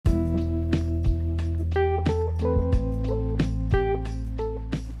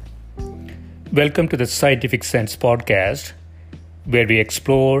Welcome to the Scientific Sense podcast, where we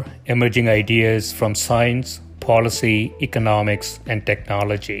explore emerging ideas from science, policy, economics, and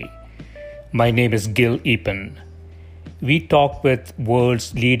technology. My name is Gil Eapen. We talk with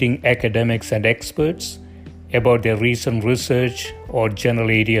world's leading academics and experts about their recent research or general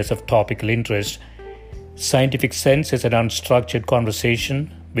areas of topical interest. Scientific Sense is an unstructured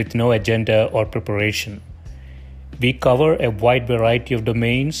conversation with no agenda or preparation. We cover a wide variety of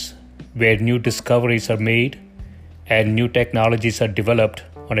domains where new discoveries are made and new technologies are developed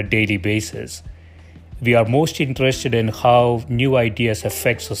on a daily basis. We are most interested in how new ideas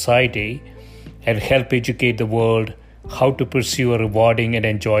affect society and help educate the world how to pursue a rewarding and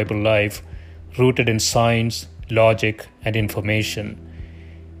enjoyable life rooted in science, logic, and information.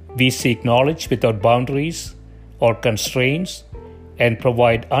 We seek knowledge without boundaries or constraints and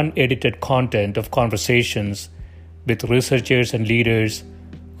provide unedited content of conversations with researchers and leaders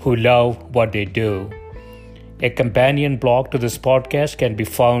who love what they do. A companion blog to this podcast can be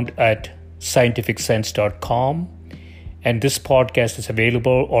found at scientificsense.com, and this podcast is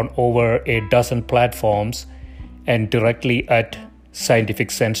available on over a dozen platforms and directly at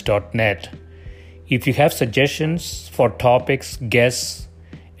scientificsense.net. If you have suggestions for topics, guests,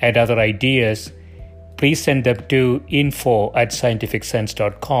 and other ideas, please send them to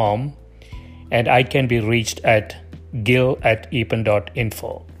info@scientificsense.com, and I can be reached at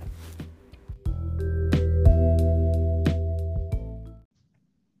gil@eapen.info.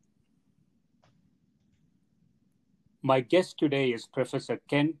 My guest today is Professor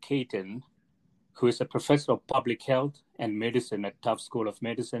Ken Caton, who is a professor of public health and medicine at Tufts School of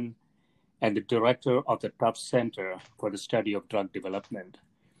Medicine and the director of the Tufts Center for the Study of Drug Development.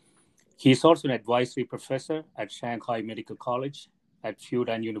 He is also an advisory professor at Shanghai Medical College at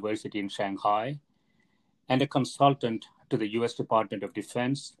Fudan University in Shanghai and a consultant to the U.S. Department of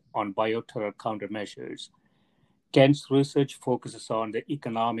Defense on bioterror countermeasures. Ken's research focuses on the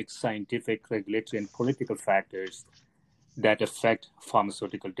economic, scientific, regulatory, and political factors that affect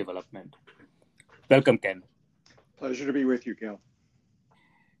pharmaceutical development. Welcome, Ken. Pleasure to be with you, Gil.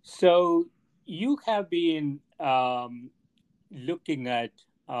 So you have been looking at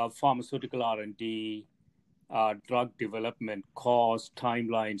pharmaceutical R&D, drug development costs,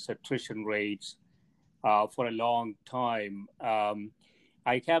 timelines, attrition rates for a long time. I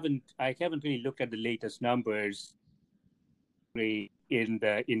haven't really looked at the latest numbers in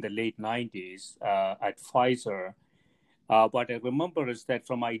the late 90s at Pfizer. What I remember is that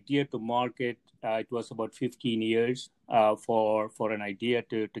from idea to market, it was about 15 years for an idea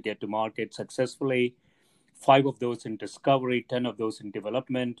to get to market successfully. 5 of those in discovery, 10 of those in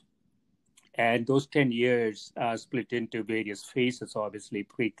development. And those 10 years split into various phases, obviously,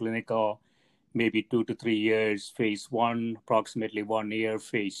 preclinical, maybe 2 to 3 years, phase 1, approximately 1 year,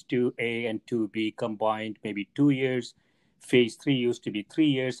 phase 2A and 2B combined, maybe 2 years. Phase 3 used to be 3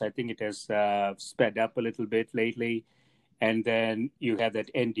 years. I think it has sped up a little bit lately. And then you have that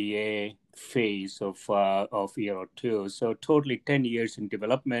NDA phase of year or two. So totally 10 years in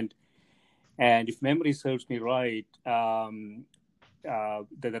development. And if memory serves me right, the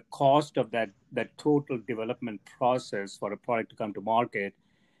cost of that total development process for a product to come to market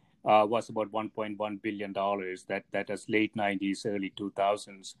was about $1.1 billion. That was late 90s, early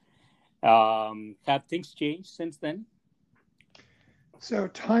 2000s. Have things changed since then? So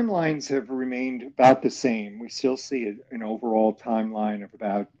timelines have remained about the same. We still see an overall timeline of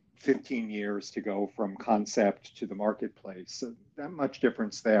about 15 years to go from concept to the marketplace. So not much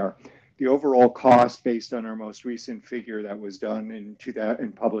difference there. The overall cost, based on our most recent figure that was done and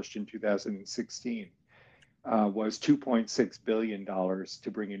published in 2016, was $2.6 billion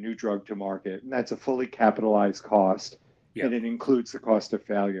to bring a new drug to market. And that's a fully capitalized cost, and it includes the cost of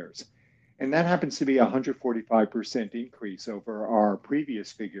failures. And that happens to be a 145% increase over our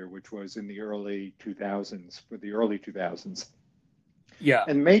previous figure, which was in the early 2000s, for the early 2000s. Yeah.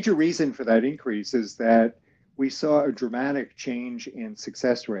 And the major reason for that increase is that we saw a dramatic change in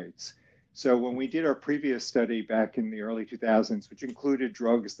success rates. So when we did our previous study back in the early 2000s, which included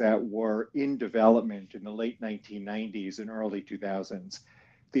drugs that were in development in the late 1990s and early 2000s,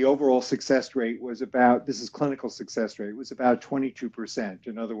 the overall success rate was about, this is clinical success rate, was about 22%.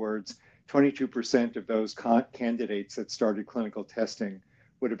 In other words, 22% of those candidates that started clinical testing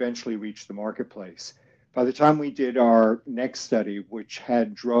would eventually reach the marketplace. By the time we did our next study, which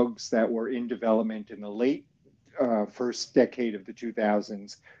had drugs that were in development in the late first decade of the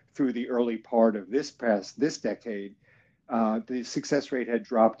 2000s through the early part of this decade, the success rate had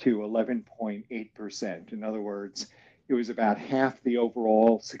dropped to 11.8%. In other words, it was about half the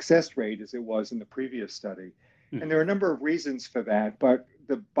overall success rate as it was in the previous study. And there are a number of reasons for that, but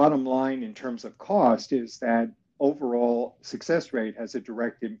the bottom line in terms of cost is that overall success rate has a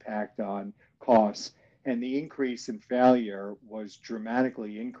direct impact on costs. And the increase in failure was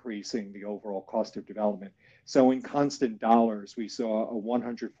dramatically increasing the overall cost of development. So in constant dollars, we saw a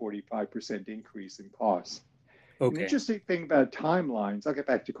 145% increase in costs. An Okay. interesting thing about timelines, I'll get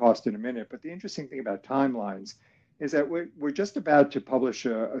back to cost in a minute, but the interesting thing about timelines is that we're just about to publish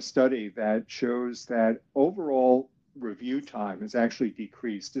a study that shows that overall review time has actually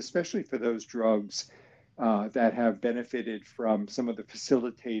decreased, especially for those drugs that have benefited from some of the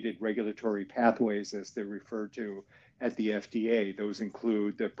facilitated regulatory pathways, as they're referred to at the FDA. Those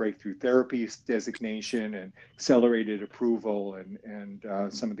include the breakthrough therapies designation and accelerated approval and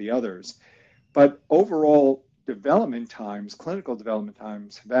some of the others. But overall development times, clinical development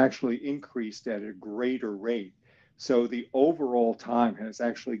times, have actually increased at a greater rate. So the overall time has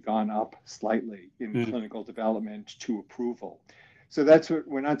actually gone up slightly in clinical development to approval. So that's what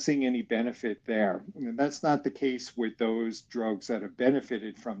we're not seeing any benefit there. And that's not the case with those drugs that have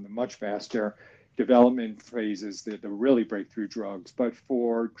benefited from the much faster development phases, the really breakthrough drugs. But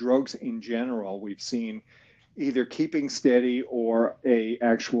for drugs in general, we've seen either keeping steady or a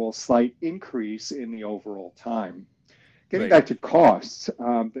actual slight increase in the overall time. Getting Right. back to costs,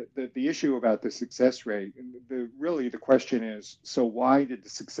 the issue about the success rate, really the question is, so why did the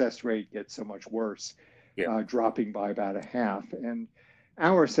success rate get so much worse, Yeah. dropping by about a half? And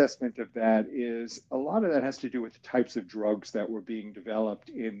our assessment of that is a lot of that has to do with the types of drugs that were being developed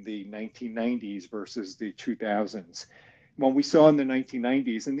in the 1990s versus the 2000s. What we saw in the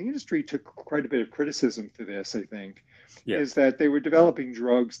 1990s, and the industry took quite a bit of criticism for this, I think, Yeah. is that they were developing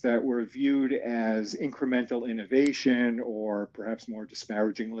drugs that were viewed as incremental innovation or perhaps more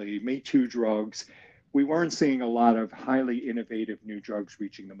disparagingly, Me Too drugs. We weren't seeing a lot of highly innovative new drugs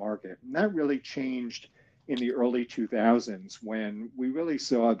reaching the market. And that really changed in the early 2000s when we really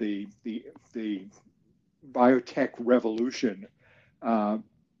saw the biotech revolution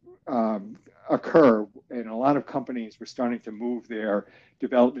occur, and a lot of companies were starting to move their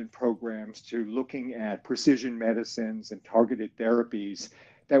development programs to looking at precision medicines and targeted therapies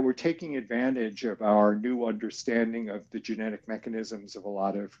that were taking advantage of our new understanding of the genetic mechanisms of a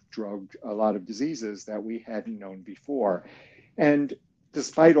lot of diseases that we hadn't known before. And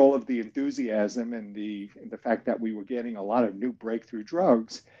despite all of the enthusiasm and the fact that we were getting a lot of new breakthrough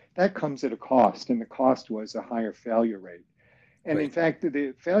drugs, that comes at a cost, and the cost was a higher failure rate. And Right. in fact,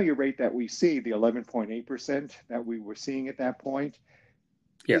 the failure rate that we see, the 11.8% that we were seeing at that point,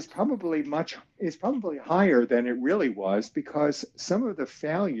 Yeah. is probably higher than it really was, because some of the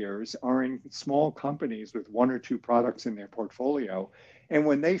failures are in small companies with one or two products in their portfolio. And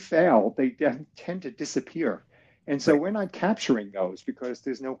when they fail, they tend to disappear. And so Right. we're not capturing those because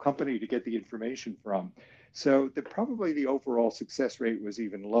there's no company to get the information from. So probably the overall success rate was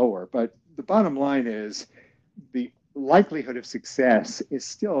even lower. But the bottom line is the likelihood of success is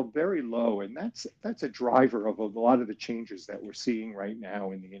still very low, and that's a driver of a lot of the changes that we're seeing right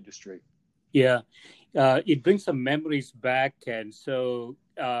now in the industry. Yeah. It brings some memories back. And so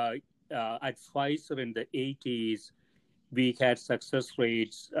at Pfizer in the 80s, we had success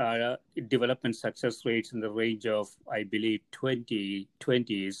rates, development success rates in the range of, I believe,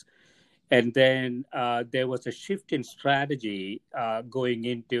 20s. And then there was a shift in strategy going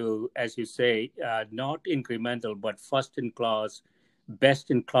into, as you say, not incremental, but first in class,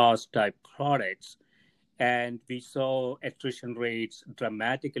 best in class type products. And we saw attrition rates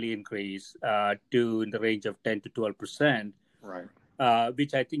dramatically increase to in the range of 10 to 12%, Right.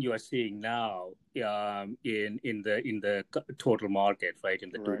 which I think you are seeing now in the total market, right, in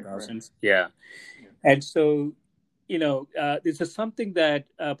the Right. 2000s. Yeah. Yeah. And so, this is something that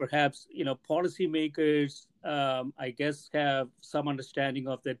perhaps, policymakers, I guess, have some understanding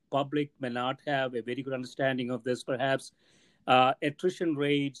of that. Public may not have a very good understanding of this. Perhaps attrition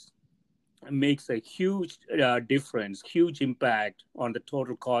rates makes a huge difference, huge impact on the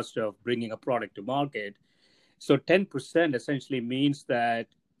total cost of bringing a product to market. So 10% essentially means that,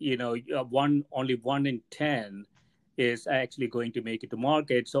 only 1 in 10 is actually going to make it to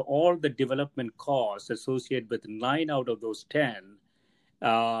market. So all the development costs associated with 9 out of those 10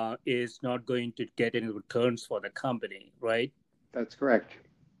 is not going to get any returns for the company, right? That's correct.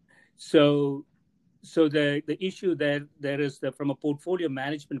 So the issue there is that from a portfolio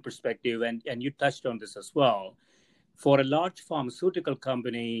management perspective, and you touched on this as well, for a large pharmaceutical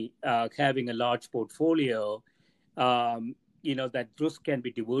company having a large portfolio, that risk can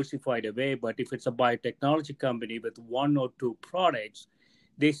be diversified away. But if it's a biotechnology company with 1 or 2 products,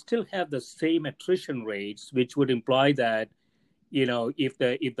 they still have the same attrition rates, which would imply that, if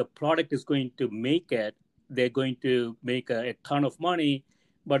the product is going to make it, they're going to make a ton of money,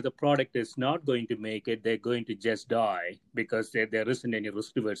 but the product is not going to make it. They're going to just die because there isn't any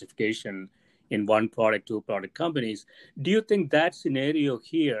risk diversification in one product, two product companies. Do you think that scenario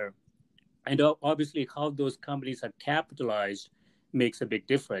here, and obviously how those companies are capitalized, makes a big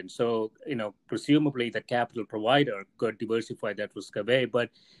difference? So, presumably the capital provider could diversify that risk away. But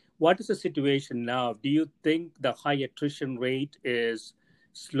what is the situation now? Do you think the high attrition rate is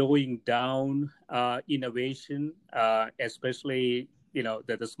slowing down innovation, especially,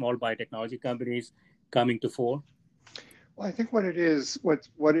 the small biotechnology companies coming to fore? Well, I think what it is,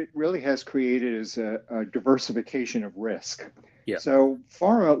 what it really has created is a diversification of risk. Yeah. So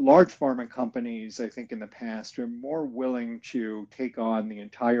large pharma companies, I think in the past, are more willing to take on the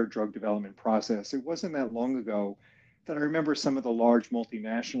entire drug development process. It wasn't that long ago that I remember some of the large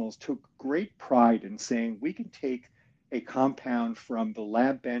multinationals took great pride in saying we can take a compound from the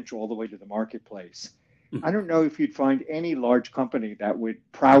lab bench all the way to the marketplace. I don't know if you'd find any large company that would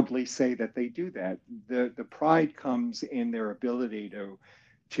proudly say that they do that. The pride comes in their ability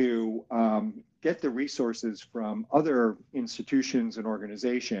to get the resources from other institutions and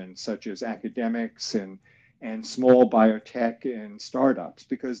organizations, such as academics and small biotech and startups,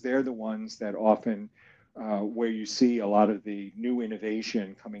 because they're the ones that often where you see a lot of the new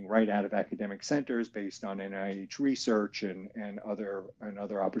innovation coming right out of academic centers based on NIH research and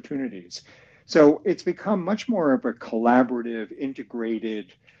other opportunities. So it's become much more of a collaborative,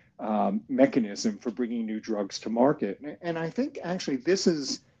 integrated mechanism for bringing new drugs to market. And I think actually this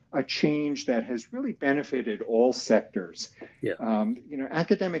is a change that has really benefited all sectors. Yeah.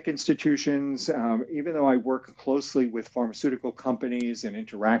 Academic institutions, even though I work closely with pharmaceutical companies and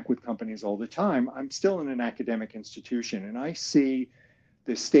interact with companies all the time, I'm still in an academic institution, and I see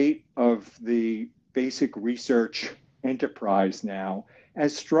the state of the basic research enterprise now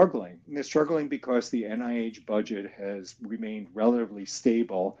as struggling. And they're struggling because the NIH budget has remained relatively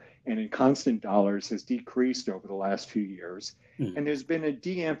stable and in constant dollars has decreased over the last few years. And there's been a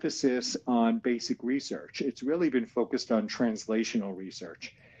de-emphasis on basic research. It's really been focused on translational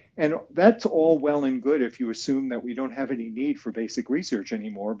research. And that's all well and good if you assume that we don't have any need for basic research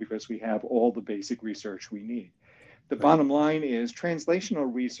anymore because we have all the basic research we need. The bottom line is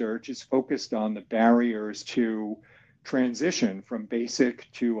translational research is focused on the barriers to transition from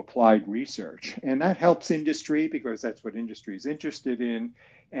basic to applied research. And that helps industry because that's what industry is interested in.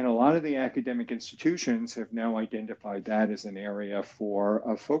 And a lot of the academic institutions have now identified that as an area for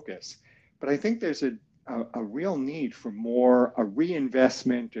a focus. But I think there's a real need for a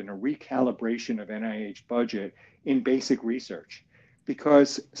reinvestment and a recalibration of NIH budget in basic research,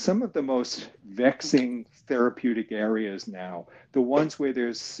 because some of the most vexing therapeutic areas now, the ones where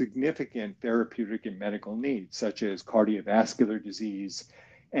there's significant therapeutic and medical needs, such as cardiovascular disease,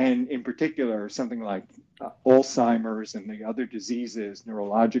 and in particular, something like Alzheimer's and the other diseases,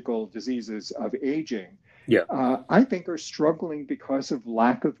 neurological diseases of aging, I think are struggling because of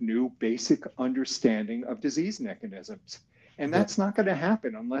lack of new basic understanding of disease mechanisms. And that's not going to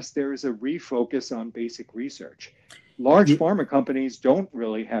happen unless there is a refocus on basic research. Large pharma companies don't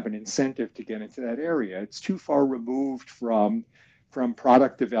really have an incentive to get into that area. It's too far removed from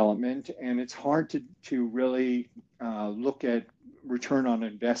product development, and it's hard to really look at return on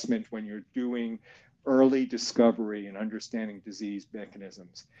investment when you're doing early discovery and understanding disease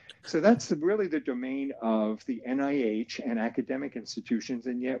mechanisms. So that's really the domain of the NIH and academic institutions,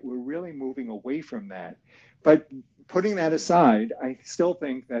 and yet we're really moving away from that. But putting that aside, I still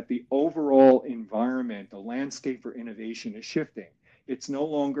think that the overall environment, the landscape for innovation is shifting. It's no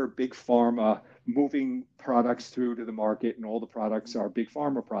longer big pharma moving products through to the market and all the products are big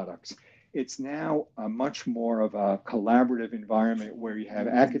pharma products. It's now a much more of a collaborative environment where you have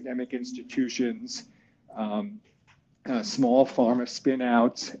academic institutions, small pharma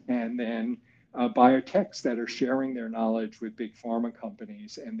spin-outs, and then biotechs that are sharing their knowledge with big pharma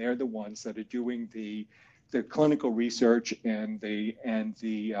companies, and they're the ones that are doing the clinical research and the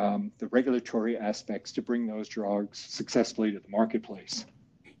regulatory aspects to bring those drugs successfully to the marketplace.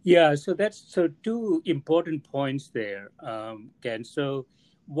 Yeah, so two important points there, Ken. So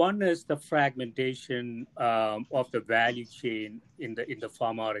one is the fragmentation of the value chain in the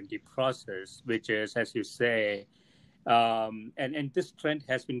pharma R&D process, which is, as you say, and this trend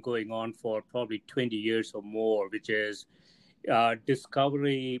has been going on for probably 20 years or more, which is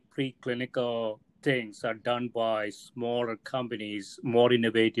discovery, preclinical things are done by smaller companies, more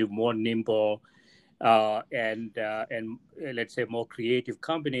innovative, more nimble, and let's say more creative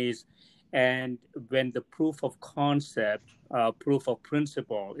companies. And when the proof of concept, proof of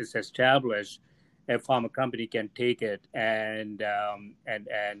principle is established, a pharma company can take it and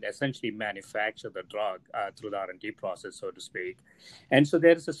essentially manufacture the drug through the R&D process, so to speak. And so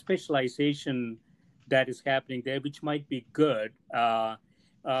there is a specialization that is happening there, which might be good. Uh,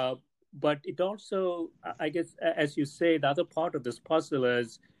 but it also, I guess, as you say, the other part of this puzzle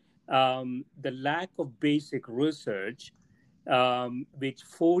is the lack of basic research, which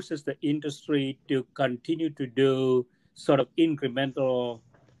forces the industry to continue to do sort of incremental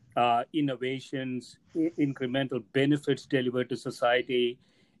innovations, incremental benefits delivered to society.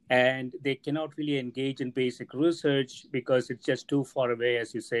 And they cannot really engage in basic research because it's just too far away,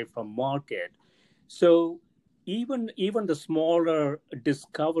 as you say, from market. So even the smaller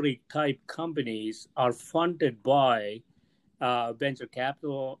discovery type companies are funded by venture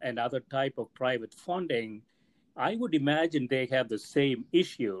capital and other type of private funding. I would imagine they have the same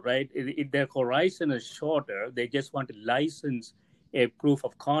issue, right? Their horizon is shorter. They just want to license a proof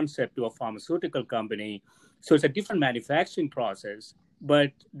of concept to a pharmaceutical company. So it's a different manufacturing process,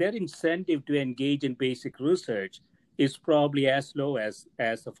 but their incentive to engage in basic research is probably as low as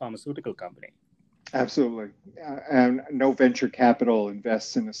a pharmaceutical company. Absolutely. And no venture capital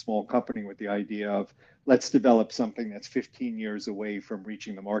invests in a small company with the idea of let's develop something that's 15 years away from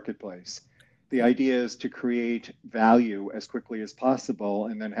reaching the marketplace. The idea is to create value as quickly as possible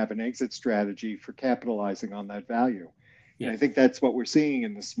and then have an exit strategy for capitalizing on that value. And Yeah. I think that's what we're seeing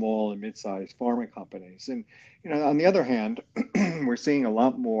in the small and mid-sized pharma companies. And on the other hand, we're seeing a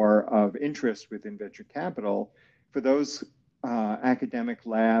lot more of interest within venture capital for those academic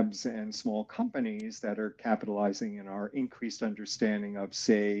labs and small companies that are capitalizing in our increased understanding of,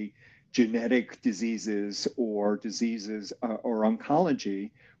 say, genetic diseases or diseases or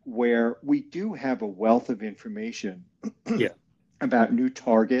oncology, where we do have a wealth of information Yeah. about new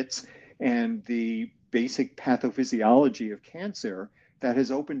targets and the basic pathophysiology of cancer that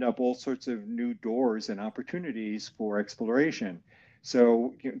has opened up all sorts of new doors and opportunities for exploration.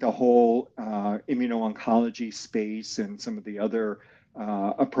 So the whole immuno-oncology space and some of the other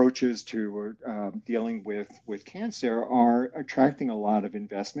approaches to dealing with cancer are attracting a lot of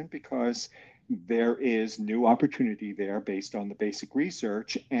investment because there is new opportunity there based on the basic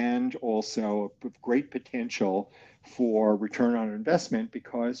research and also great potential for return on investment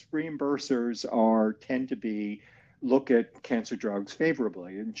because reimbursers tend to be look at cancer drugs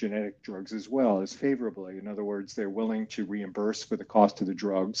favorably and genetic drugs as well as favorably. In other words, they're willing to reimburse for the cost of the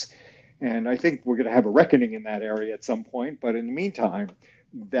drugs. And I think we're going to have a reckoning in that area at some point. But in the meantime,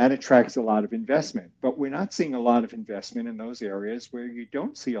 that attracts a lot of investment. But we're not seeing a lot of investment in those areas where you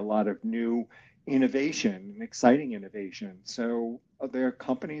don't see a lot of new innovation and exciting innovation. So their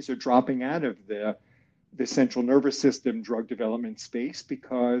companies are dropping out of the central nervous system drug development space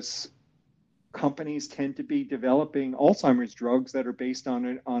because companies tend to be developing Alzheimer's drugs that are based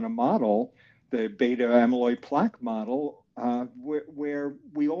on a model, the beta amyloid plaque model, where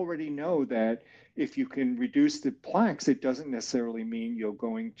we already know that if you can reduce the plaques, it doesn't necessarily mean you're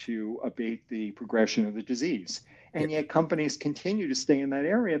going to abate the progression of the disease. Yeah. And yet companies continue to stay in that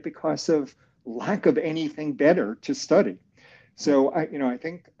area because of lack of anything better to study. So I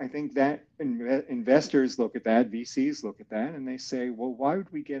think that investors look at that, VCs look at that, and they say, well, why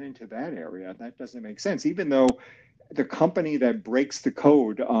would we get into that area? That doesn't make sense. Even though the company that breaks the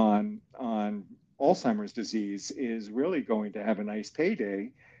code on Alzheimer's disease is really going to have a nice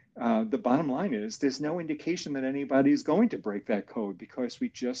payday. The bottom line is there's no indication that anybody is going to break that code because we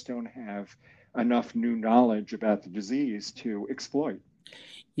just don't have enough new knowledge about the disease to exploit.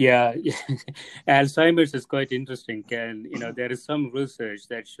 Yeah, Alzheimer's is quite interesting. And there is some research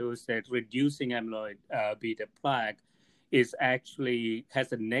that shows that reducing amyloid beta plaque actually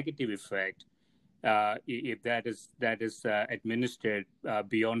has a negative effect if that is administered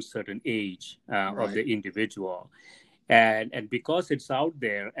beyond certain age of the individual. And because it's out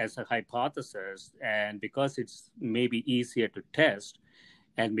there as a hypothesis, and because it's maybe easier to test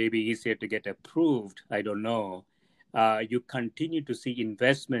and maybe easier to get approved, I don't know. You continue to see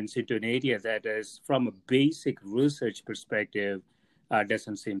investments into an area that is, from a basic research perspective,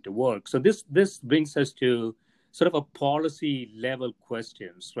 doesn't seem to work. So this brings us to sort of a policy level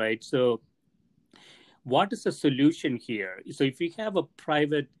questions, right? So what is the solution here? So if we have a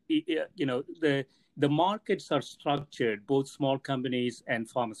private, the markets are structured, both small companies and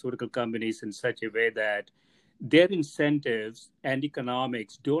pharmaceutical companies, in such a way that their incentives and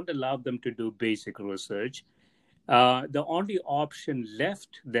economics don't allow them to do basic research. The only option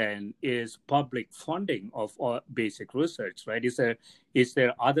left then is public funding of basic research, right? Is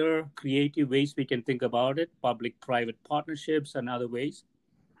there other creative ways we can think about it? Public-private partnerships and other ways?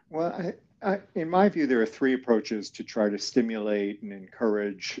 Well, In my view, there are three approaches to try to stimulate and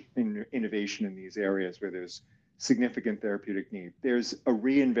encourage innovation in these areas where there's significant therapeutic need. There's a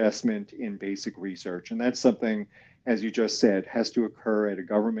reinvestment in basic research, and that's something, as you just said, has to occur at a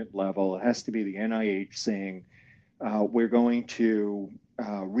government level. It has to be the NIH saying, we're going to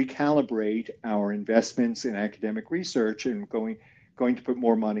recalibrate our investments in academic research and going to put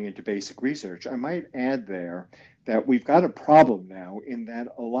more money into basic research. I might add there that we've got a problem now in that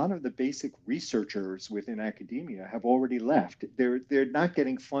a lot of the basic researchers within academia have already left. They're not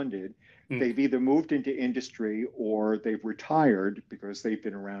getting funded. They've either moved into industry or they've retired because they've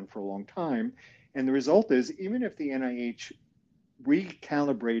been around for a long time. And the result is, even if the NIH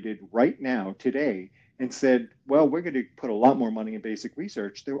recalibrated right now, today, and said, well, we're going to put a lot more money in basic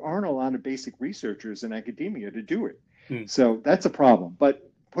research, there aren't a lot of basic researchers in academia to do it. So that's a problem. But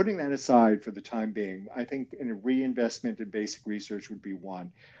putting that aside for the time being, I think a reinvestment in basic research would be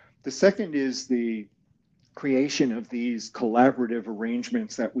one. The second is the creation of these collaborative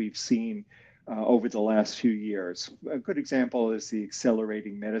arrangements that we've seen over the last few years. A good example is the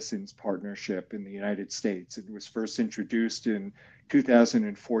Accelerating Medicines Partnership in the United States. It was first introduced in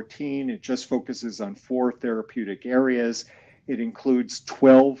 2014. It just focuses on 4 therapeutic areas. It includes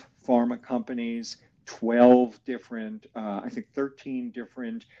 12 pharma companies, 12 different, I think 13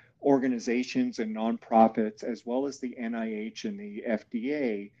 different organizations and nonprofits, as well as the NIH and the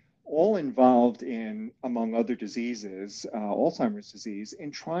FDA, all involved in, among other diseases, Alzheimer's disease,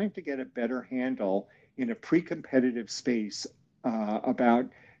 in trying to get a better handle in a pre-competitive space about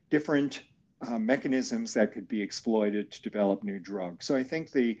different mechanisms that could be exploited to develop new drugs. So I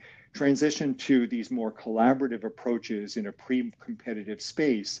think the transition to these more collaborative approaches in a pre-competitive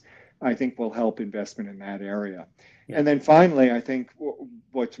space, I think, will help investment in that area. Yeah. And then finally, I think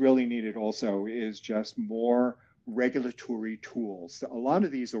what's really needed also is just more regulatory tools. A lot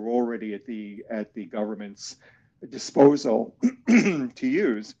of these are already at the government's disposal to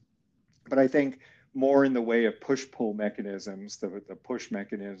use, but I think more in the way of push-pull mechanisms, the push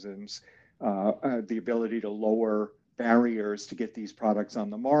mechanisms, the ability to lower barriers to get these products on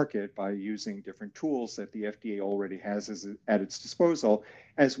the market by using different tools that the FDA already has at its disposal,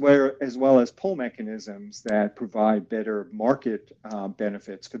 as well as pull mechanisms that provide better market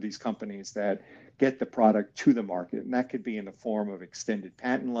benefits for these companies that get the product to the market. And that could be in the form of extended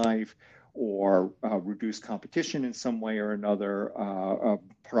patent life or reduced competition in some way or another,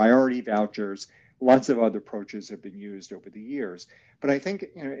 priority vouchers. Lots of other approaches have been used over the years. But I think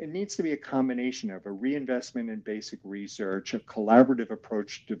it needs to be a combination of a reinvestment in basic research, a collaborative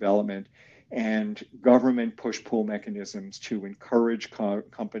approach to development, and government push-pull mechanisms to encourage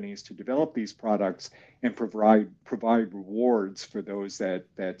companies to develop these products and provide rewards for those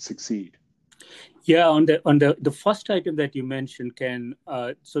that succeed. Yeah, on the first item that you mentioned, Ken,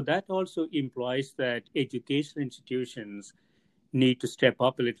 so that also implies that education institutions need to step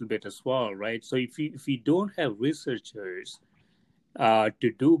up a little bit as well, right? So if you don't have researchers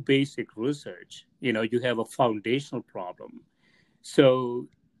to do basic research, you have a foundational problem. So,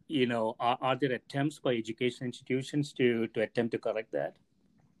 are there attempts by education institutions to attempt to correct that?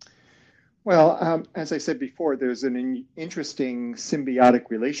 Well, as I said before, there's an interesting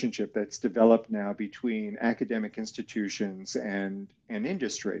symbiotic relationship that's developed now between academic institutions and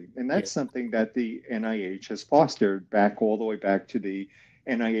industry. And that's something that the NIH has fostered all the way back to the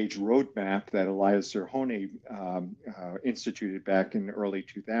NIH roadmap that Elias Zerhouni instituted back in early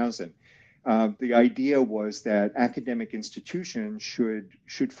 2000. The idea was that academic institutions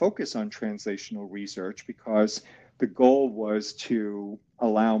should focus on translational research because the goal was to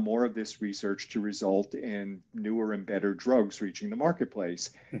allow more of this research to result in newer and better drugs reaching the marketplace.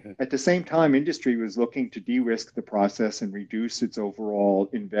 Mm-hmm. At the same time, industry was looking to de-risk the process and reduce its overall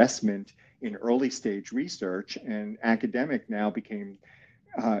investment in early stage research, and academic now became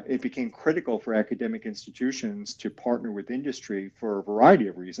critical for academic institutions to partner with industry for a variety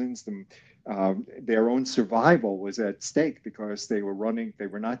of reasons. Their own survival was at stake because they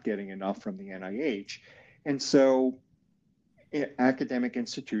were not getting enough from the NIH. And so academic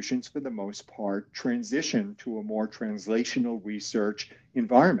institutions, for the most part, transition to a more translational research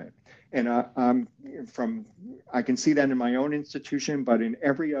environment. And I can see that in my own institution, but in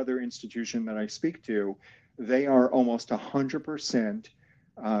every other institution that I speak to, they are almost 100%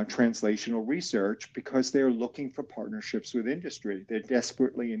 translational research because they're looking for partnerships with industry. They're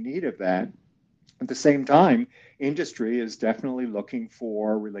desperately in need of that. At the same time, industry is definitely looking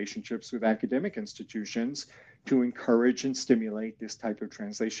for relationships with academic institutions to encourage and stimulate this type of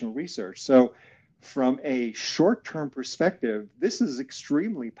translational research. So from a short-term perspective, this is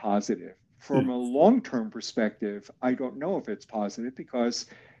extremely positive. From a long-term perspective, I don't know if it's positive because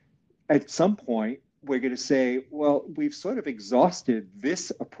at some point, we're going to say, well, we've sort of exhausted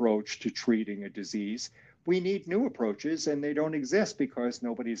this approach to treating a disease. We need new approaches, and they don't exist because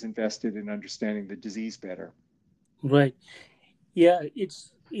nobody's invested in understanding the disease better. Right. Yeah,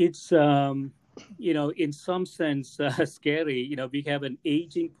 it's in some sense scary. We have an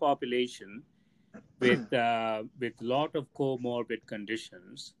aging population with a lot of comorbid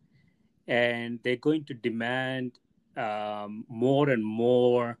conditions, and they're going to demand more and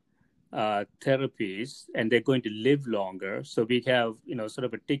more therapies, and they're going to live longer. So we have, sort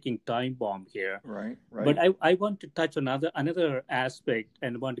of a ticking time bomb here. Right. But I want to touch on another aspect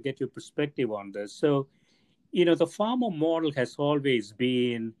and want to get your perspective on this. So, the pharma model has always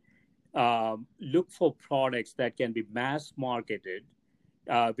been look for products that can be mass marketed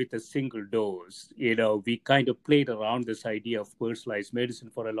with a single dose. We kind of played around this idea of personalized medicine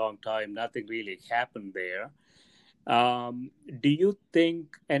for a long time. Nothing really happened there. Do you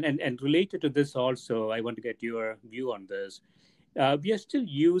think, and related to this also, I want to get your view on this. We are still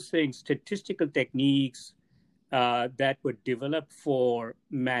using statistical techniques that were developed for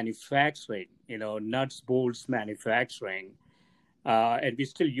manufacturing, nuts, bolts manufacturing. And we're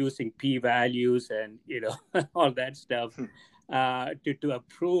still using p-values and, all that stuff to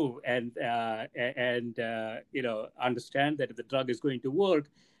approve and understand that if the drug is going to work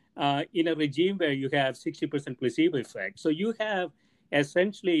in a regime where you have 60% placebo effect. So you have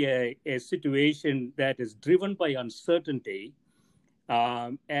essentially a situation that is driven by uncertainty,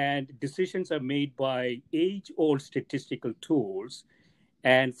 and decisions are made by age-old statistical tools,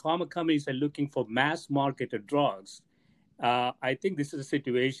 and pharma companies are looking for mass-marketed drugs. I think this is a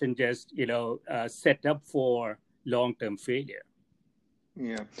situation just, set up for long-term failure.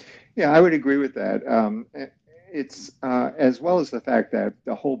 Yeah, I would agree with that. It's as well as the fact that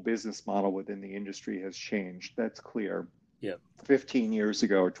the whole business model within the industry has changed. That's clear. Yeah. 15 years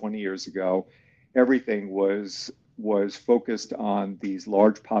ago or 20 years ago, everything was focused on these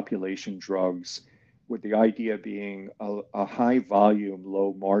large population drugs, with the idea being a high volume,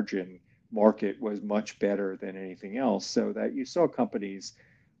 low margin market was much better than anything else. So that you saw companies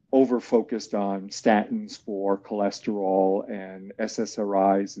over-focused on statins for cholesterol and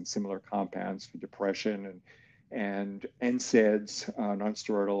SSRIs and similar compounds for depression, and NSAIDs,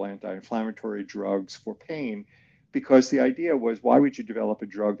 nonsteroidal anti-inflammatory drugs for pain, because the idea was, why would you develop a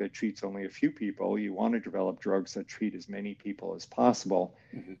drug that treats only a few people? You want to develop drugs that treat as many people as possible.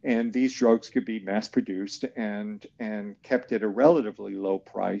 Mm-hmm. And these drugs could be mass-produced and kept at a relatively low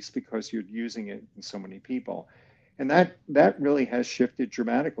price because you're using it in so many people. And that really has shifted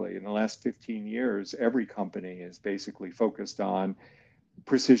dramatically. In the last 15 years, every company is basically focused on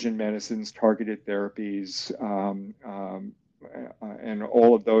precision medicines, targeted therapies, and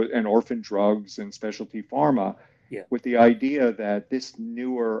all of those, and orphan drugs and specialty pharma, with the idea that this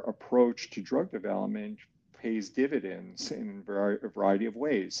newer approach to drug development pays dividends in a variety of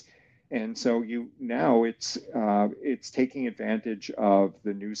ways. And so now it's taking advantage of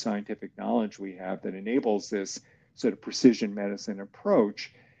the new scientific knowledge we have that enables this sort of precision medicine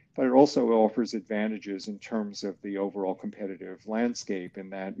approach, but it also offers advantages in terms of the overall competitive landscape, in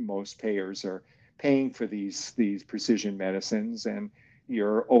that most payers are paying for these precision medicines, and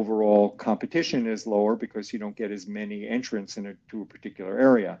your overall competition is lower because you don't get as many entrants to a particular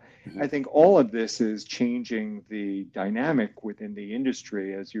area. Mm-hmm. I think all of this is changing the dynamic within the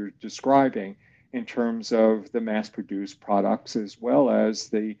industry, as you're describing, in terms of the mass-produced products, as well as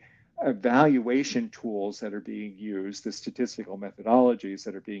the evaluation tools that are being used, the statistical methodologies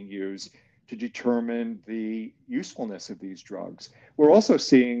that are being used to determine the usefulness of these drugs. We're also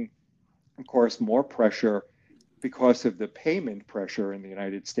seeing, of course, more pressure because of the payment pressure in the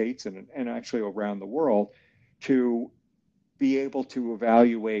United States and actually around the world, to be able to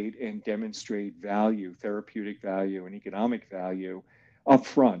evaluate and demonstrate value, therapeutic value and economic value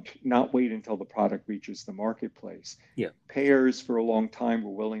upfront, not wait until the product reaches the marketplace. Yeah. Payers for a long time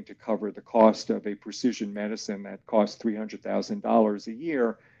were willing to cover the cost of a precision medicine that costs $300,000 a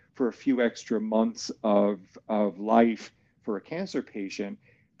year for a few extra months of life for a cancer patient,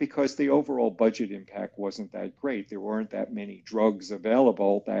 because the overall budget impact wasn't that great. There weren't that many drugs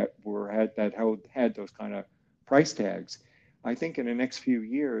available that had those kind of price tags. I think in the next few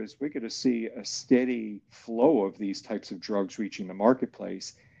years, we're going to see a steady flow of these types of drugs reaching the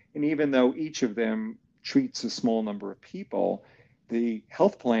marketplace. And even though each of them treats a small number of people, the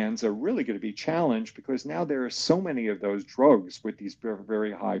health plans are really going to be challenged, because now there are so many of those drugs with these very,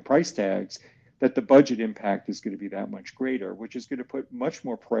 very high price tags that the budget impact is going to be that much greater, which is going to put much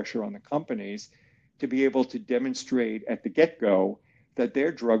more pressure on the companies to be able to demonstrate at the get-go that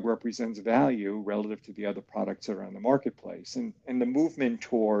their drug represents value relative to the other products that are on the marketplace. And the movement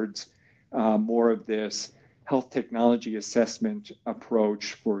towards more of this health technology assessment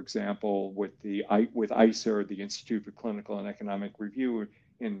approach, for example, with ICER, the Institute for Clinical and Economic Review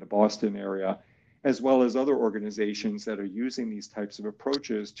in the Boston area, as well as other organizations that are using these types of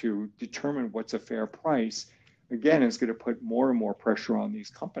approaches to determine what's a fair price. Again, is going to put more and more pressure on these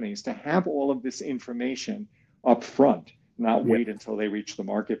companies to have all of this information up front, not wait until they reach the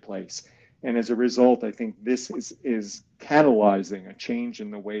marketplace. And as a result, I think this is catalyzing a change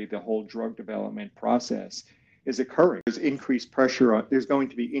in the way the whole drug development process is occurring. There's going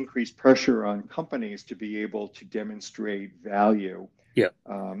to be increased pressure on companies to be able to demonstrate value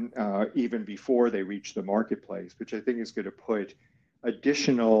even before they reach the marketplace, which I think is going to put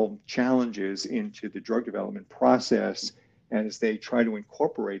additional challenges into the drug development process as they try to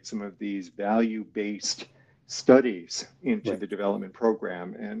incorporate some of these value-based studies into the development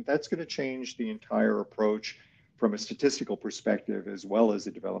program. And that's going to change the entire approach from a statistical perspective as well as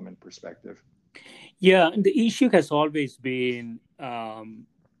a development perspective. Yeah, and the issue has always been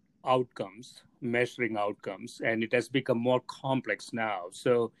outcomes, measuring outcomes, and it has become more complex now.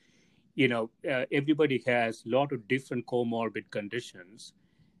 So, everybody has a lot of different comorbid conditions,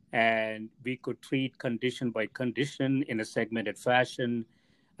 and we could treat condition by condition in a segmented fashion.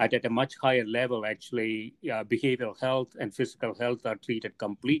 At a much higher level, actually, behavioral health and physical health are treated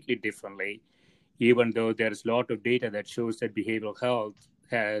completely differently, even though there is a lot of data that shows that behavioral health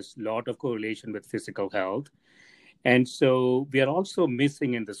has a lot of correlation with physical health. And so we are also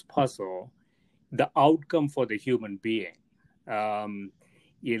missing in this puzzle the outcome for the human being.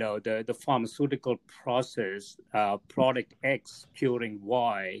 The pharmaceutical process, product X curing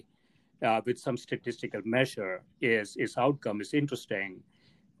Y with some statistical measure is outcome is interesting.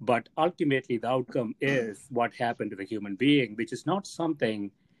 But ultimately, the outcome is what happened to the human being, which is not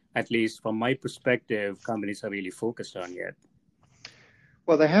something, at least from my perspective, companies are really focused on yet.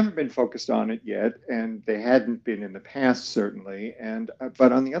 Well, they haven't been focused on it yet, and they hadn't been in the past, certainly.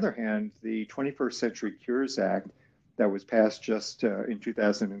 But on the other hand, the 21st Century Cures Act that was passed just in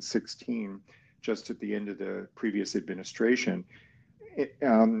 2016, just at the end of the previous administration, it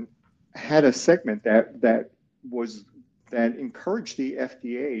had a segment that encouraged the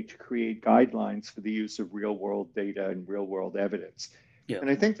FDA to create guidelines for the use of real-world data and real-world evidence. Yeah. And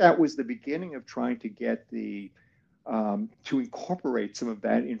I think that was the beginning of trying to get to incorporate some of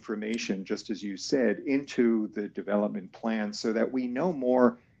that information, just as you said, into the development plan so that we know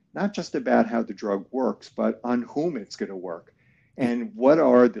more, not just about how the drug works, but on whom it's going to work and what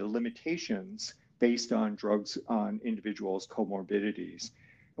are the limitations based on drugs on individuals' comorbidities.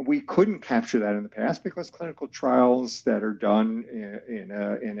 We couldn't capture that in the past because clinical trials that are done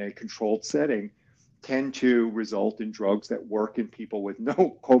in a controlled setting tend to result in drugs that work in people with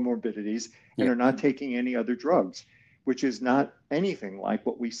no comorbidities and are not taking any other drugs, which is not anything like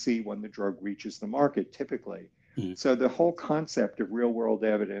what we see when the drug reaches the market typically. Mm-hmm. So the whole concept of real-world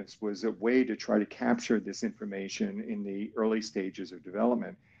evidence was a way to try to capture this information in the early stages of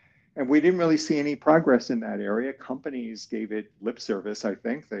development. And we didn't really see any progress in that area. Companies gave it lip service, I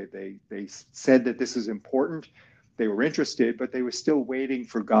think. They said that this is important. They were interested, but they were still waiting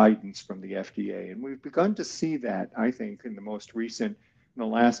for guidance from the FDA. And we've begun to see that, I think, in the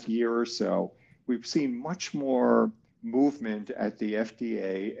last year or so. We've seen much more movement at the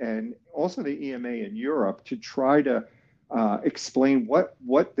FDA and also the EMA in Europe to try to explain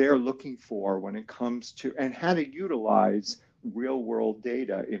what they're looking for when it comes to and how to utilize real-world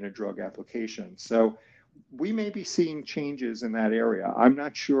data in a drug application. So we may be seeing changes in that area. I'm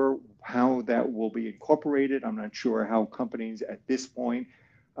not sure how that will be incorporated. I'm not sure how companies at this point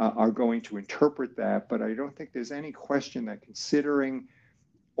are going to interpret that, but I don't think there's any question that considering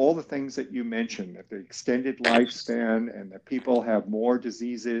all the things that you mentioned, that the extended lifespan and that people have more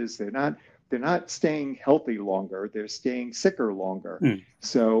diseases, they're not staying healthy longer, they're staying sicker longer. Mm.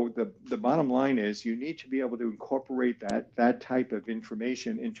 So the bottom line is you need to be able to incorporate that type of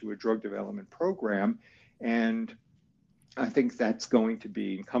information into a drug development program. And I think that's going to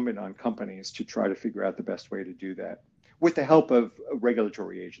be incumbent on companies to try to figure out the best way to do that with the help of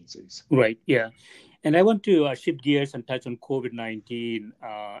regulatory agencies. Right, yeah. And I want to shift gears and touch on COVID-19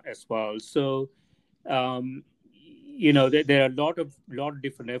 as well. So, there are a lot of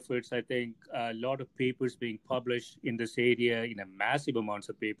different efforts. I think a lot of papers being published in this area, massive amounts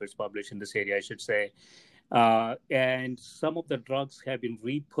of papers published in this area, I should say. And some of the drugs have been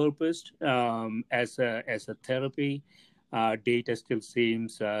repurposed as a therapy. Data still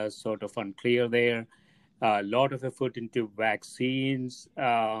seems sort of unclear there. A lot of effort into vaccines.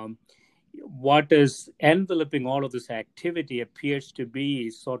 What is enveloping all of this activity appears to be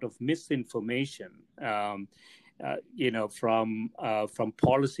sort of misinformation. from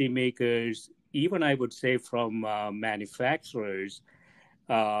policymakers, even I would say from manufacturers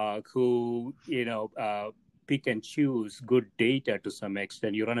who pick and choose good data to some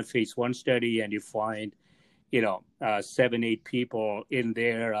extent. You run a phase 1 study and you find 7, 8 people in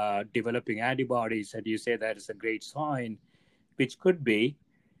there developing antibodies, and you say that is a great sign, which could be,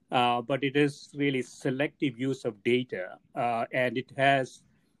 but it is really selective use of data, and it has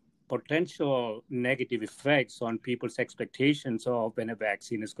potential negative effects on people's expectations of when a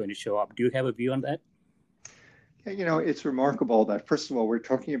vaccine is going to show up. Do you have a view on that? Yeah, it's remarkable that, first of all, we're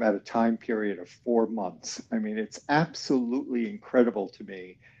talking about a time period of 4 months. I mean, it's absolutely incredible to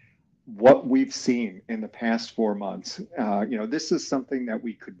me what we've seen in the past 4 months. This is something that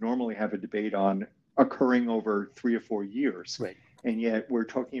we could normally have a debate on occurring over 3 or 4 years. Right. And yet we're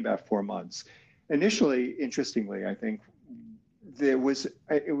talking about 4 months. Initially, interestingly, I think it was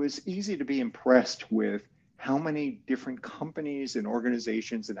easy to be impressed with how many different companies and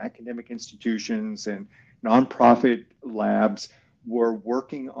organizations and academic institutions and nonprofit labs were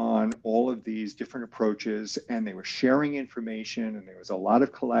working on all of these different approaches, and they were sharing information, and there was a lot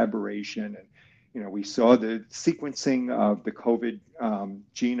of collaboration. And we saw the sequencing of the COVID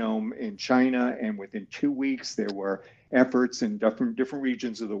genome in China, and within 2 weeks there were efforts in different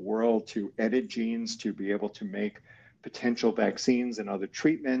regions of the world to edit genes to be able to make potential vaccines and other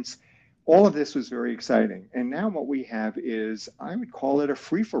treatments. All of this was very exciting. And now what we have is, I would call it a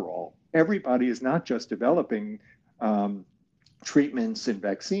free-for-all. Everybody is not just developing treatments and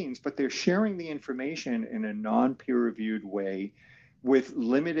vaccines, but they're sharing the information in a non-peer-reviewed way with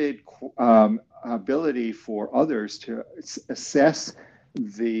limited ability for others to assess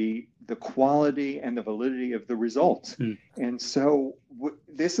the quality and the validity of the results. And so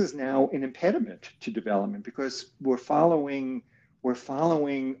this is now an impediment to development, because we're following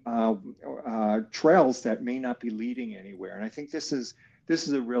trails that may not be leading anywhere. And I think this is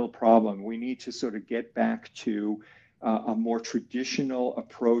a real problem. We need to sort of get back to a more traditional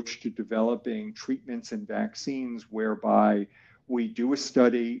approach to developing treatments and vaccines, whereby we do a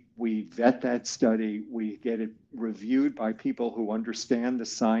study, we vet that study, we get it reviewed by people who understand the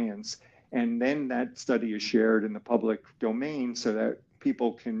science, and then that study is shared in the public domain so that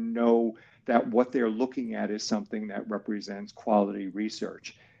people can know that what they're looking at is something that represents quality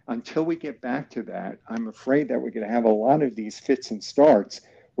research. Until we get back to that, I'm afraid that we're going to have a lot of these fits and starts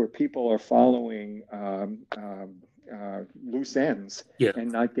where people are following loose ends and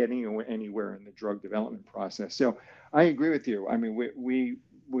not getting anywhere in the drug development process. So I agree with you. I mean, we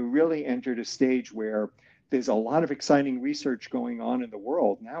really entered a stage where there's a lot of exciting research going on in the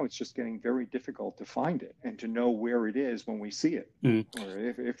world. Now it's just getting very difficult to find it and to know where it is when we see it, or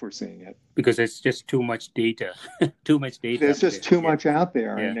if we're seeing it. Because it's just too much data. Too much data. There's just too much out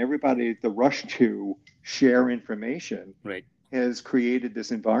there, and everybody, the rush to share information has created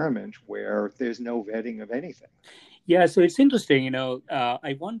this environment where there's no vetting of anything. Yeah, so it's interesting,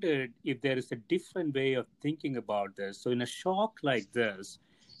 I wondered if there is a different way of thinking about this. So in a shock like this,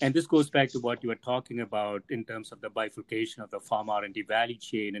 and this goes back to what you were talking about in terms of the bifurcation of the pharma R&D value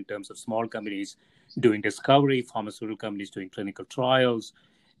chain, in terms of small companies doing discovery, pharmaceutical companies doing clinical trials,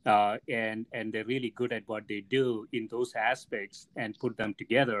 and they're really good at what they do in those aspects and put them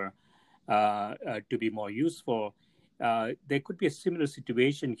together to be more useful. There could be a similar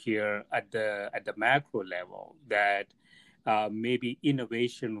situation here at the macro level, that maybe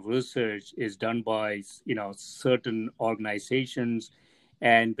innovation research is done by certain organizations,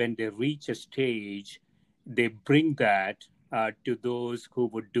 and when they reach a stage, they bring that to those who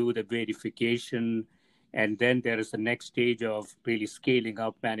would do the verification, and then there is the next stage of really scaling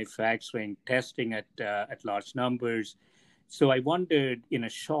up manufacturing, testing at large numbers. So I wondered, in a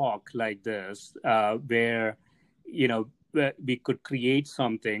shock like this, where we could create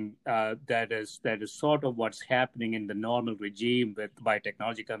something that is sort of what's happening in the normal regime with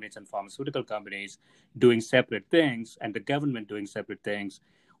biotechnology companies and pharmaceutical companies doing separate things, and the government doing separate things.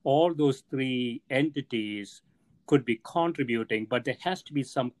 All those three entities could be contributing, but there has to be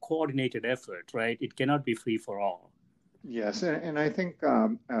some coordinated effort, right? It cannot be free for all. Yes, and I think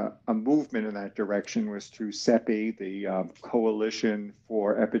a movement in that direction was through CEPI, the Coalition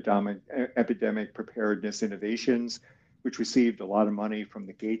for Epidemic Preparedness Innovations, which received a lot of money from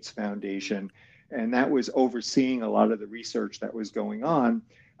the Gates Foundation, and that was overseeing a lot of the research that was going on.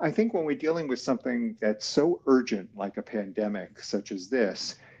 I think when we're dealing with something that's so urgent, like a pandemic such as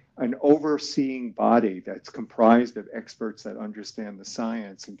this, an overseeing body that's comprised of experts that understand the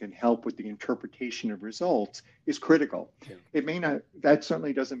science and can help with the interpretation of results is critical. Yeah. It may not, that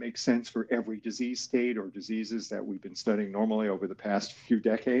certainly doesn't make sense for every disease state or diseases that we've been studying normally over the past few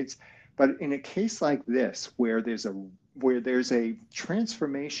decades, But in a case like this, where there's a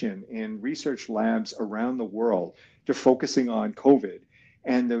transformation in research labs around the world to focusing on COVID,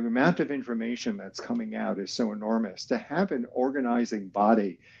 and the amount of information that's coming out is so enormous, to have an organizing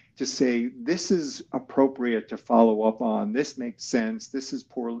body to say this is appropriate to follow up on, this makes sense, this is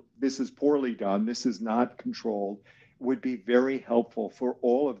poorly done, this is not controlled, would be very helpful for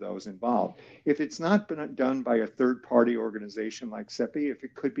all of those involved. If it's not been done by a third-party organization like CEPI, if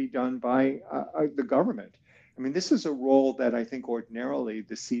it could be done by the government. I mean, this is a role that I think ordinarily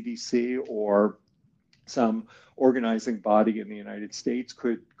the CDC or some organizing body in the United States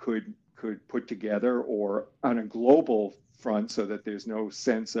could put together, or on a global front, so that there's no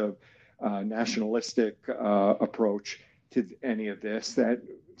sense of nationalistic approach to any of this, that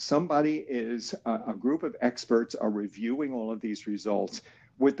somebody is a group of experts are reviewing all of these results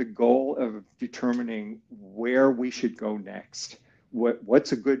with the goal of determining where we should go next.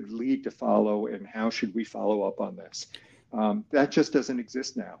 What's a good lead to follow, and how should we follow up on this? That just doesn't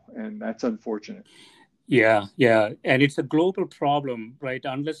exist now, and that's unfortunate. Yeah. And it's a global problem, right?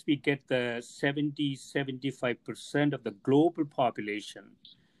 Unless we get the 75% of the global population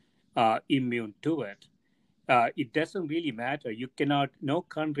immune to it, it doesn't really matter. You cannot, no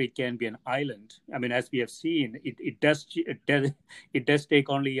country can be an island. I mean, as we have seen, it does take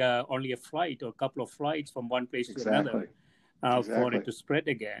only a flight or a couple of flights from one place to another for it to spread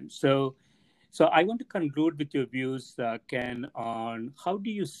again. So I want to conclude with your views, Ken, on how do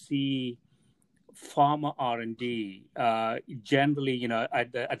you see pharma R&D generally,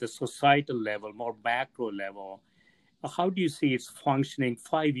 at the societal level, more macro level. How do you see its functioning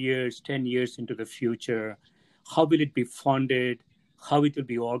 5 years, 10 years into the future? How will it be funded? How it will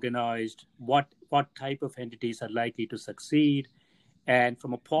be organized? What type of entities are likely to succeed? And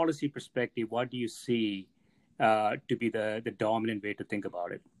from a policy perspective, what do you see to be the dominant way to think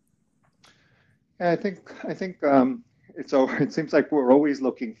about it? I think it seems like we're always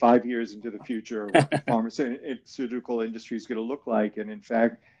looking 5 years into the future, what the pharmaceutical industry is going to look like. And in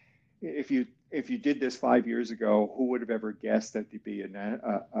fact, if you did this 5 years ago, who would have ever guessed that there'd be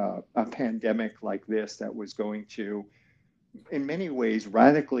a pandemic like this that was going to, in many ways,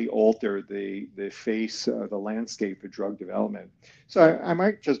 radically alter the face, the landscape of drug development. So I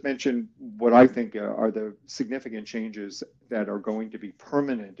might just mention what I think are the significant changes that are going to be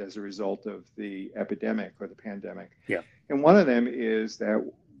permanent as a result of the epidemic or the pandemic. Yeah. And one of them is that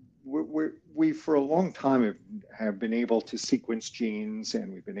we for a long time have been able to sequence genes,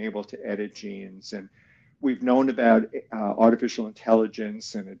 and we've been able to edit genes, and we've known about artificial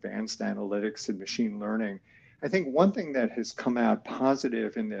intelligence and advanced analytics and machine learning. I think one thing that has come out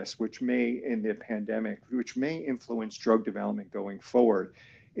positive in this, in the pandemic, which may influence drug development going forward,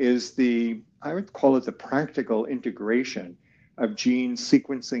 is I would call it the practical integration of gene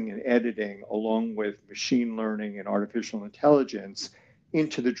sequencing and editing along with machine learning and artificial intelligence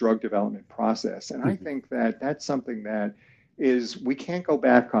into the drug development process. And I think that that's something that we can't go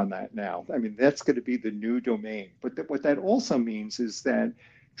back on that now. I mean, that's going to be the new domain. But what that also means is that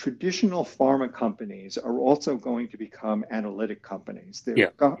traditional pharma companies are also going to become analytic companies.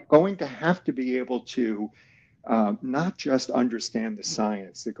 They're going to have to be able to not just understand the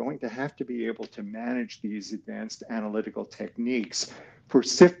science, they're going to have to be able to manage these advanced analytical techniques for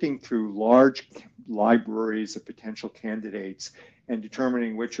sifting through large libraries of potential candidates and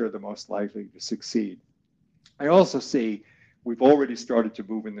determining which are the most likely to succeed. I also see we've already started to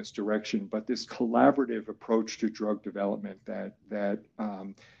move in this direction, but this collaborative approach to drug development that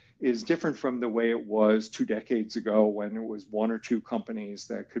is different from the way it was 2 decades ago, when it was one or two companies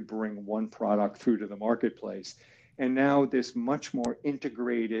that could bring one product through to the marketplace. And now this much more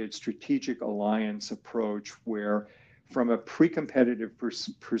integrated strategic alliance approach, where from a pre-competitive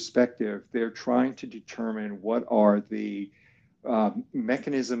perspective, they're trying to determine what are the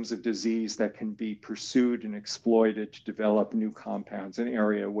mechanisms of disease that can be pursued and exploited to develop new compounds in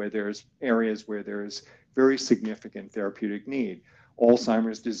areas where there's very significant therapeutic need.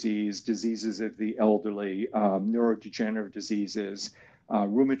 Alzheimer's disease, diseases of the elderly, neurodegenerative diseases,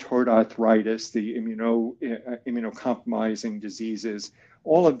 rheumatoid arthritis, the immunocompromising diseases,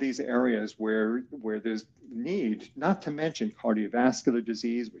 all of these areas where there's need, not to mention cardiovascular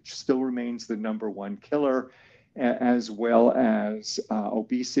disease, which still remains the #1 killer, as well as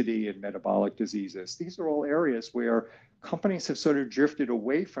obesity and metabolic diseases. These are all areas where companies have sort of drifted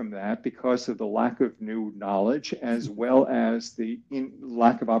away from that because of the lack of new knowledge, as well as the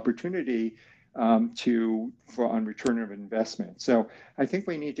lack of opportunity on return of investment. So I think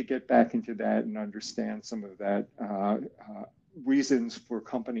we need to get back into that and understand some of that reasons for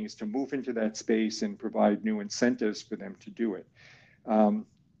companies to move into that space and provide new incentives for them to do it.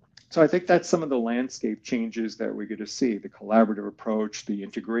 So I think that's some of the landscape changes that we're going to see, the collaborative approach, the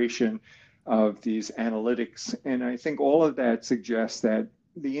integration of these analytics. And I think all of that suggests that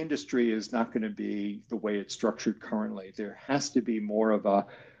the industry is not going to be the way it's structured currently. There has to be more of a,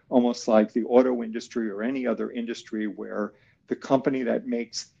 almost like the auto industry or any other industry, where the company that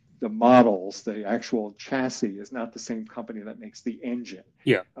makes the models, the actual chassis, is not the same company that makes the engine.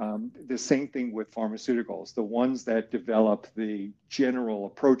 Yeah. The same thing with pharmaceuticals. The ones that develop the general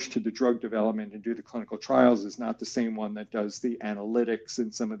approach to the drug development and do the clinical trials is not the same one that does the analytics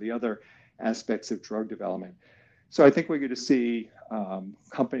and some of the other aspects of drug development. So I think we're going to see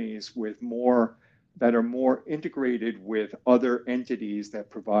companies with more that are more integrated with other entities that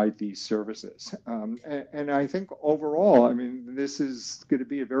provide these services. And I think overall, I mean, this is going to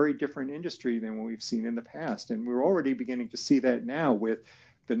be a very different industry than what we've seen in the past. And we're already beginning to see that now with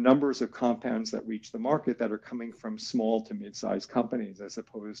the numbers of compounds that reach the market that are coming from small to mid-sized companies, as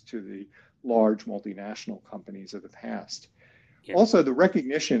opposed to the large multinational companies of the past. Yeah. Also, the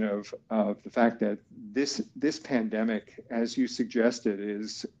recognition of the fact that this pandemic, as you suggested,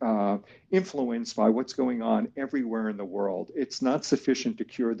 is influenced by what's going on everywhere in the world. It's not sufficient to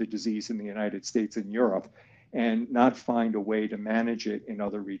cure the disease in the United States and Europe and not find a way to manage it in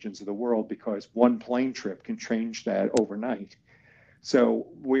other regions of the world, because one plane trip can change that overnight. So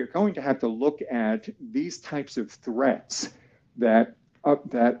we're going to have to look at these types of threats that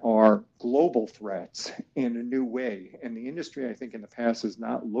are global threats in a new way. And the industry, I think, in the past has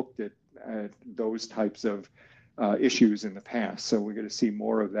not looked at those types of issues in the past. So we're going to see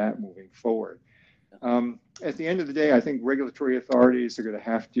more of that moving forward. At the end of the day, I think regulatory authorities are going to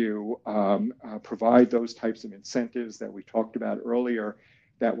have to provide those types of incentives that we talked about earlier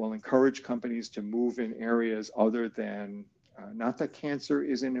that will encourage companies to move in areas other than, not that cancer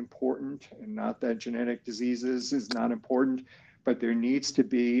isn't important and not that genetic diseases is not important, but there needs to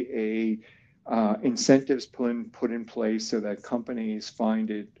be incentives put in place so that companies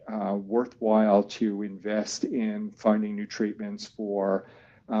find it worthwhile to invest in finding new treatments for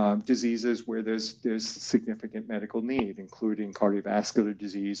diseases where there's significant medical need, including cardiovascular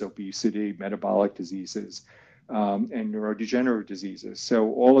disease, obesity, metabolic diseases, and neurodegenerative diseases.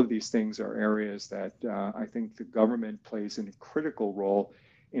 So all of these things are areas that I think the government plays a critical role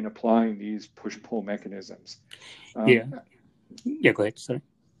in applying these push-pull mechanisms. Yeah, go ahead. Sorry.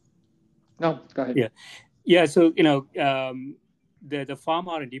 No, go ahead. Yeah. So the pharma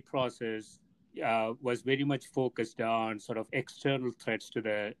R&D process was very much focused on sort of external threats to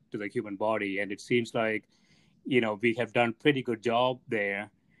the human body, and it seems like we have done pretty good job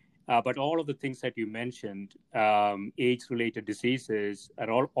there. But all of the things that you mentioned, age-related diseases, are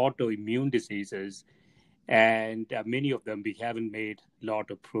all autoimmune diseases, and many of them we haven't made a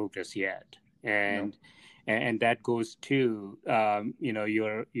lot of progress yet. And that goes to,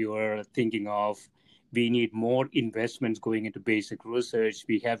 you're thinking of, we need more investments going into basic research.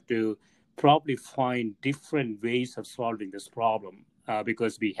 We have to probably find different ways of solving this problem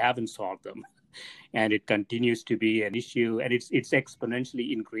because we haven't solved them. And it continues to be an issue, and it's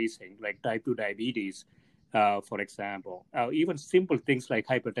exponentially increasing, like type 2 diabetes, for example. Even simple things like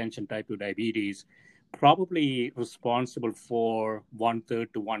hypertension, type 2 diabetes, probably responsible for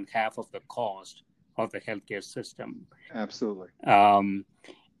 1/3 to 1/2 of the cost of the healthcare system. Absolutely.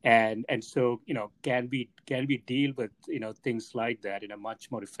 And so can we deal with things like that in a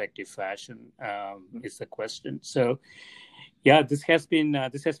much more effective fashion is the question. So yeah, this has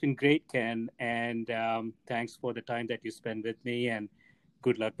been great, Ken, and thanks for the time that you spend with me, and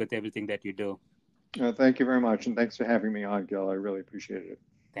good luck with everything that you do. Thank you very much, and thanks for having me on, Gil. I really appreciate it.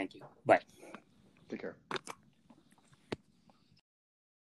 Thank you. Bye. Take care.